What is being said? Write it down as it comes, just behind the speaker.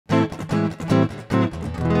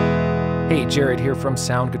Hey, Jared here from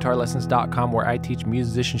soundguitarlessons.com, where I teach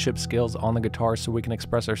musicianship skills on the guitar so we can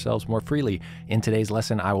express ourselves more freely. In today's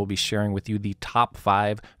lesson, I will be sharing with you the top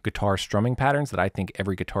 5 guitar strumming patterns that I think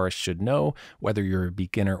every guitarist should know. Whether you're a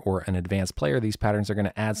beginner or an advanced player, these patterns are going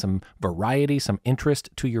to add some variety, some interest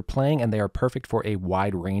to your playing, and they are perfect for a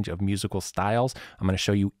wide range of musical styles. I'm going to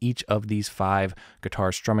show you each of these 5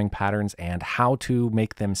 guitar strumming patterns and how to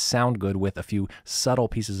make them sound good with a few subtle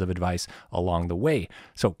pieces of advice along the way.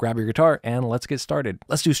 So grab your guitar and let's get started.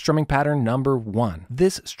 Let's do strumming pattern number 1.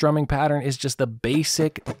 This strumming pattern is just the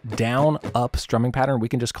basic down up strumming pattern. We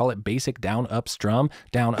can just call it basic down up strum.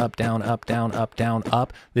 Down up, down up, down up, down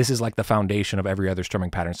up. This is like the foundation of every other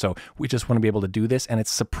strumming pattern. So we just want to be able to do this, and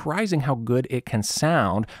it's surprising how good it can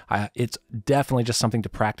sound. It's definitely just something to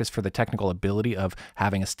practice for the technical ability of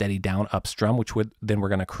having a steady down up strum, which then we're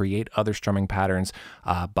going to create other strumming patterns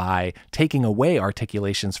by taking away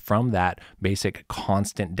articulations from that basic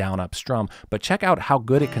constant down up strum. But check out how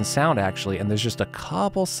good it can sound actually, and there's just a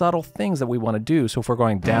couple subtle things that we want to do. So if we're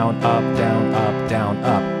going down, up, down, up, down,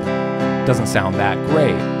 up, doesn't sound that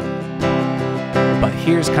great. But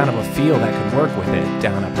here's kind of a feel that could work with it.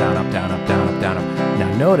 Down, up, down, up, down, up, down, up, down, up.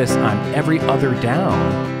 Now notice on every other down,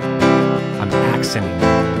 I'm accenting.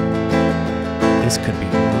 This could be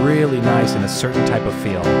really nice in a certain type of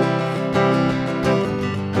feel.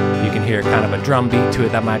 You can hear kind of a drum beat to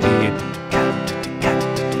it that might be.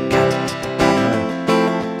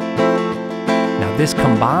 This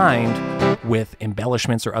combined with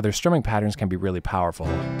embellishments or other strumming patterns can be really powerful.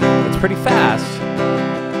 It's pretty fast.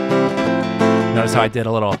 Notice how I did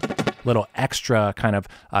a little extra kind of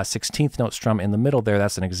 16th note strum in the middle there.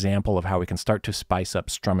 That's an example of how we can start to spice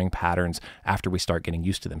up strumming patterns after we start getting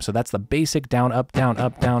used to them. So that's the basic down, up, down,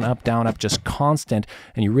 up, down, up, down, up, just constant.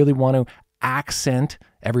 And you really want to accent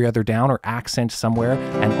every other down or accent somewhere,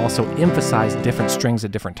 and also emphasize different strings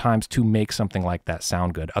at different times to make something like that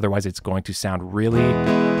sound good. Otherwise, it's going to sound really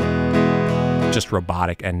just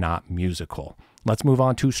robotic and not musical. Let's move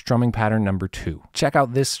on to strumming pattern number 2. Check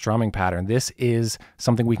out this strumming pattern. This is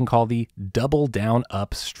something we can call the double down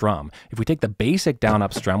up strum. If we take the basic down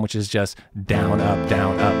up strum, which is just down, up,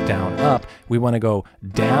 down, up, down, up, we want to go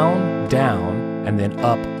down, down, and then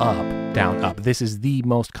up, up, down, up. This is the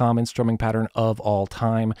most common strumming pattern of all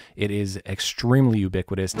time. It is extremely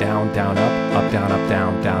ubiquitous. Down, down, up, down, up,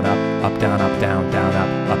 down, down, up, down, up, down, down,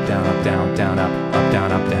 up, down, up, down, down, up,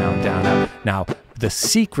 down, up, down, down, up. Now, the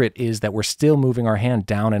secret is that we're still moving our hand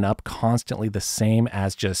down and up constantly, the same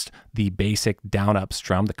as just the basic down up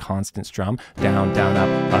strum, the constant strum, down, down,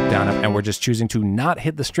 up, down, up, and we're just choosing to not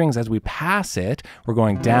hit the strings as we pass it. We're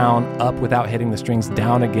going down, up without hitting the strings,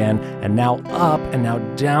 down again, and now up, and now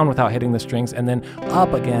down without hitting the strings, and then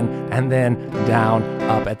up again, and then down,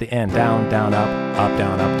 up at the end, down, down, up,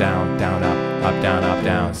 down, up, down, down, up, down, up,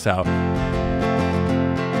 down. So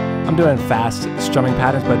I'm doing fast strumming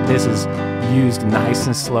patterns, but this is used nice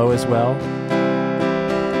and slow as well.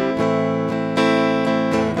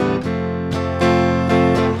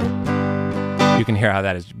 You can hear how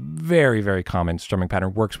that is very, very common strumming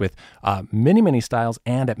pattern. Works with many styles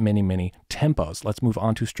and at many tempos. Let's move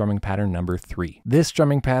on to strumming pattern number 3. This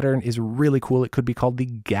strumming pattern is really cool. It could be called the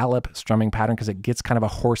gallop strumming pattern because it gets kind of a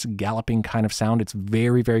horse galloping kind of sound. It's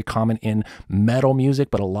very, very common in metal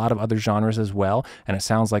music, but a lot of other genres as well. And it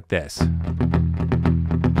sounds like this.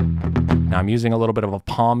 Now I'm using a little bit of a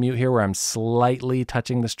palm mute here where I'm slightly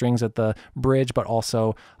touching the strings at the bridge, but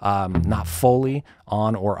also not fully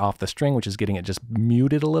on or off the string, which is getting it just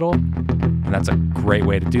muted a little. And that's a great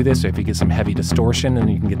way to do this. So if you get some heavy distortion, then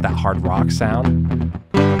you can get that hard rock sound.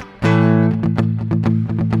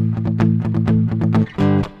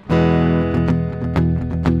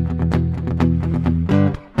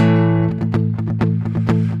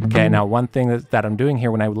 Okay, now one thing that I'm doing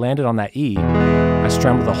here, when I landed on that E, I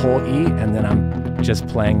strummed the whole E and then I'm just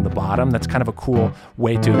playing the bottom. That's kind of a cool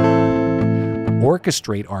way to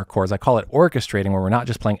orchestrate our chords. I call it orchestrating, where we're not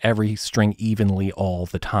just playing every string evenly all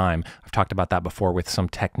the time. I've talked about that before with some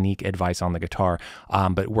technique advice on the guitar,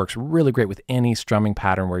 but it works really great with any strumming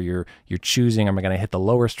pattern where you're choosing, am I going to hit the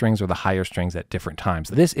lower strings or the higher strings at different times.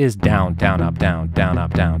 This is down, down, up, down, down,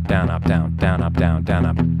 up, down, down, up, down, down, up, down, down,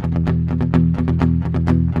 up.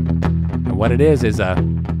 And what it is a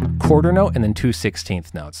quarter note and then 2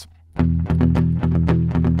 16th notes.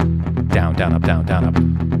 Down, down, up, down, down, up.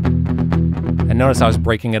 And notice I was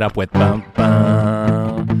breaking it up with bum,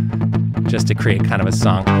 bum, just to create kind of a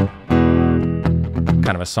song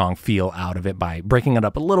feel out of it by breaking it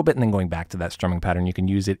up a little bit and then going back to that strumming pattern. You can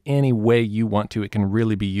use it any way you want to. It can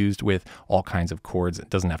really be used with all kinds of chords. It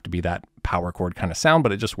doesn't have to be that power chord kind of sound,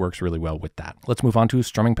 but it just works really well with that. Let's move on to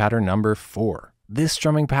strumming pattern number 4. This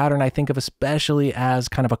strumming pattern I think of especially as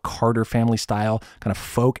kind of a Carter family style, kind of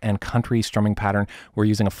folk and country strumming pattern. We're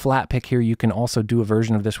using a flat pick here. You can also do a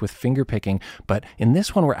version of this with finger picking, but in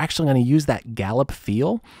this one, we're actually going to use that gallop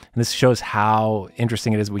feel. And this shows how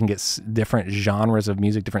interesting it is. We can get different genres of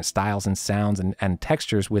music, different styles and sounds and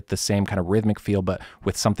textures with the same kind of rhythmic feel, but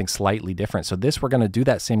with something slightly different. So this, we're going to do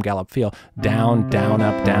that same gallop feel. Down, down,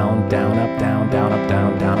 up, down, down, up, down, down, up,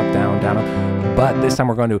 down, down, up, down, down, up. But this time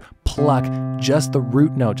we're going to pluck just the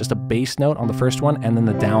root note, just a bass note on the first one, and then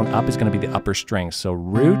the down up is going to be the upper strings. So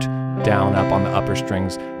root, down up on the upper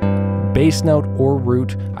strings, bass note or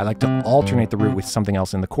root. I like to alternate the root with something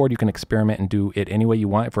else in the chord. You can experiment and do it any way you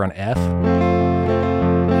want. If we're on F,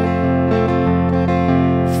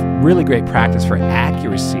 really great practice for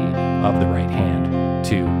accuracy of the right hand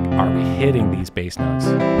to, are we hitting these bass notes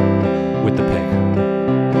with the pick?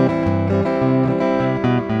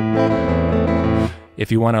 If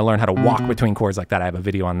you want to learn how to walk between chords like that, I have a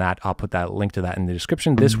video on that. I'll put that link to that in the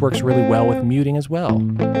description. This works really well with muting as well.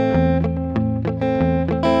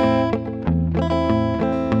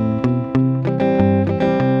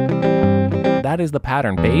 That is the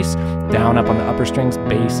pattern. Bass, down up on the upper strings,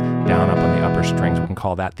 bass, down up on the upper strings. We can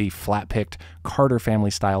call that the flat-picked Carter family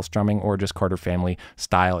style strumming, or just Carter family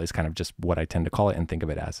style is kind of just what I tend to call it and think of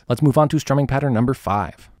it as. Let's move on to strumming pattern number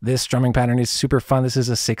 5. This strumming pattern is super fun. This is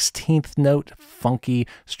a 16th note funky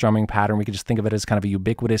strumming pattern. We could just think of it as kind of a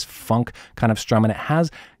ubiquitous funk kind of strum, and it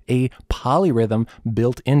has a polyrhythm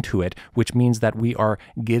built into it, which means that we are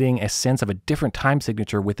getting a sense of a different time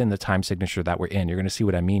signature within the time signature that we're in. You're going to see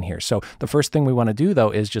what I mean here. So the first thing we want to do though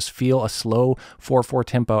is just feel a slow 4/4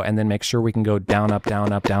 tempo, and then make sure we can go down, up,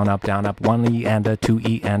 down, up, down, up, down, up, 1 E and a, 2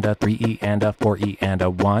 E and a, 3 E and a, 4 E and a,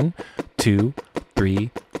 1, 2,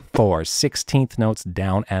 3, 4. 16th notes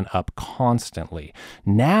down and up constantly.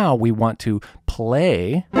 Now we want to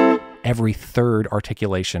play every third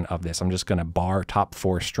articulation of this. I'm just going to bar top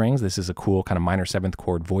 4 strings. This is a cool kind of minor 7th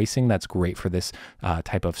chord voicing that's great for this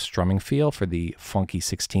type of strumming feel, for the funky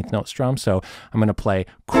 16th note strum. So I'm going to play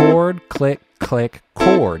chord, click, click,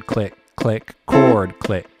 chord, click, click, chord,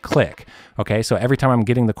 click, click. Okay, so every time I'm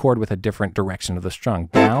getting the chord with a different direction of the strum.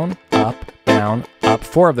 Down, up,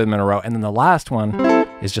 4 of them in a row. And then the last one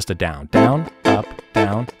is just a down, down, up,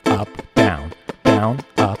 down, up, down, down,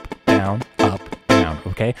 up, down, up, down.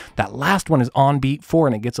 Okay, that last one is on beat 4,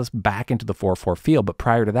 and it gets us back into the 4/4 feel. But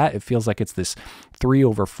prior to that, it feels like it's this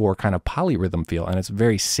 3/4 kind of polyrhythm feel, and it's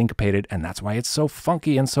very syncopated, and that's why it's so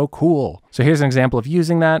funky and so cool. So here's an example of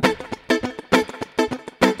using that.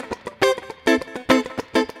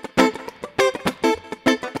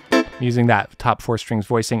 Using that top 4 strings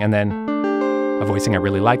voicing, and then a voicing I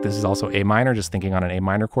really like. This is also A minor, just thinking on an A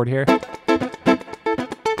minor chord here.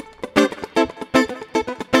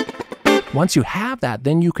 Once you have that,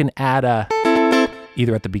 then you can add a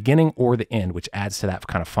either at the beginning or the end, which adds to that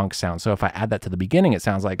kind of funk sound. So if I add that to the beginning, it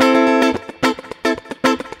sounds like.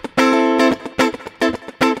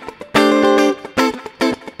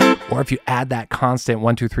 Or if you add that constant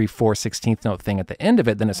 1, 2, 3, 4, 16th note thing at the end of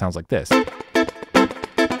it, then it sounds like this.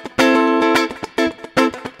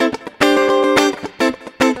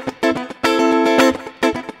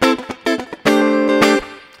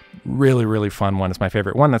 Really, really fun one. It's my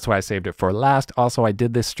favorite one. That's why I saved it for last. Also, I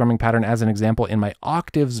did this strumming pattern as an example in my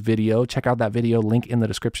octaves video. Check out that video, link in the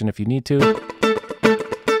description if you need to.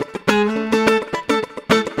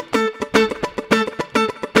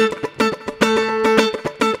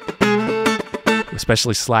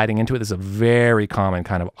 Especially sliding into it. This is a very common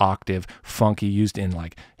kind of octave funky, used in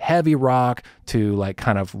like heavy rock to like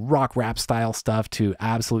kind of rock rap style stuff to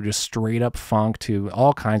absolute just straight up funk to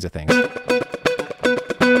all kinds of things.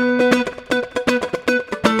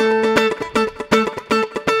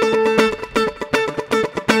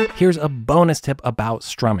 Here's a bonus tip about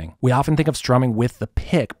strumming. We often think of strumming with the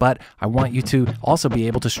pick, but I want you to also be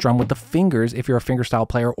able to strum with the fingers if you're a fingerstyle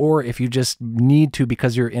player, or if you just need to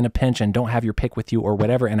because you're in a pinch and don't have your pick with you or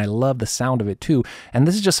whatever. And I love the sound of it too. And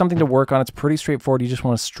this is just something to work on. It's pretty straightforward. You just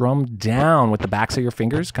want to strum down with the backs of your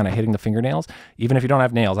fingers, kind of hitting the fingernails. Even if you don't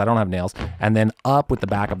have nails, I don't have nails. And then up with the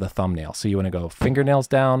back of the thumbnail. So you want to go fingernails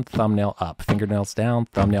down, thumbnail up, fingernails down,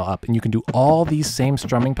 thumbnail up. And you can do all these same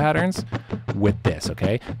strumming patterns with this,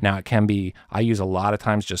 okay? Now it can be, I use a lot of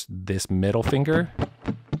times just this middle finger.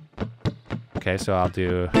 Okay, so I'll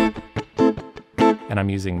do, and I'm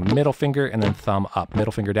using middle finger and then thumb up,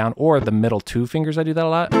 middle finger down, or the middle 2 fingers, I do that a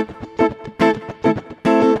lot.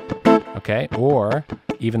 Okay, or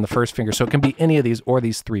even the first finger. So it can be any of these or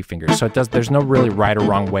these 3 fingers. So it does, there's no really right or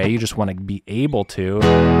wrong way. You just want to be able to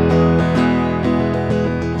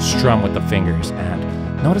strum with the fingers.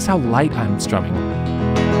 And notice how light I'm strumming.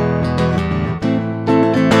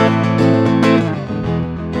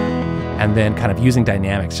 And then kind of using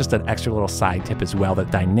dynamics, just an extra little side tip as well,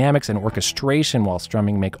 that dynamics and orchestration while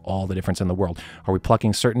strumming make all the difference in the world. Are we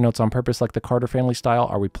plucking certain notes on purpose like the Carter family style?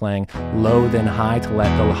 Are we playing low then high to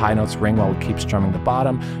let the high notes ring while we keep strumming the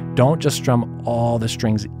bottom? Don't just strum all the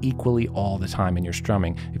strings equally all the time in your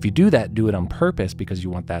strumming. If you do that, do it on purpose because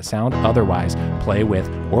you want that sound. Otherwise, play with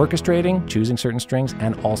orchestrating, choosing certain strings,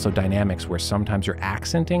 and also dynamics, where sometimes you're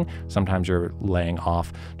accenting, sometimes you're laying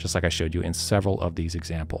off, just like I showed you in several of these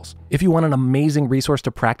examples. If you want an amazing resource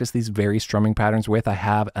to practice these very strumming patterns with, I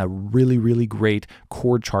have a really great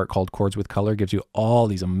chord chart called Chords with Color. It gives you all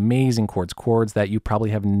these amazing chords that you probably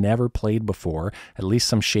have never played before, at least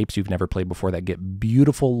some shapes you've never played before, that get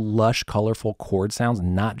beautiful, lush, colorful chord sounds,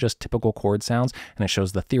 not just typical chord sounds. And it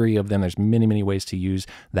shows the theory of them. There's many ways to use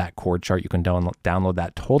that chord chart. You can download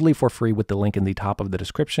that totally for free with the link in the top of the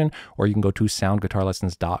description, or you can go to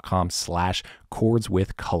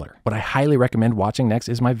soundguitarlessons.com/chords-with-color. What I highly recommend watching next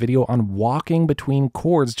is my video on walking between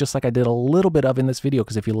chords, just like I did a little bit of in this video,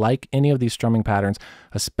 because if you like any of these strumming patterns,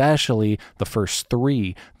 especially the first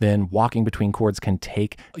three, then walking between chords can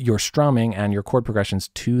take your strumming and your chord progressions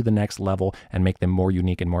to the next level and make them more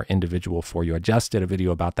unique and more individual for you. I just did a video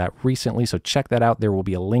about that recently, so check that out. There will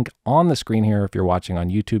be a link on the screen here. If you're watching on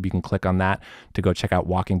YouTube, you can click on that to go check out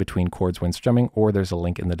walking between chords when strumming, or there's a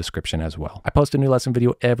link in the description as well. I post a new lesson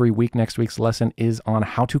video every week. Next week's lesson is on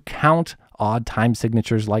how to count odd time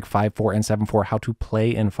signatures like 5/4 and 7/4, how to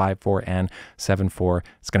play in 5/4 and 7/4.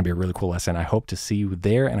 It's going to be a really cool lesson. I hope to see you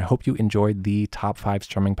there, and I hope you enjoyed the top 5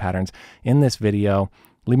 strumming patterns in this video.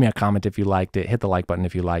 Leave me a comment if you liked it. Hit the like button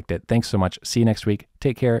if you liked it. Thanks so much. See you next week.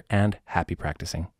 Take care and happy practicing.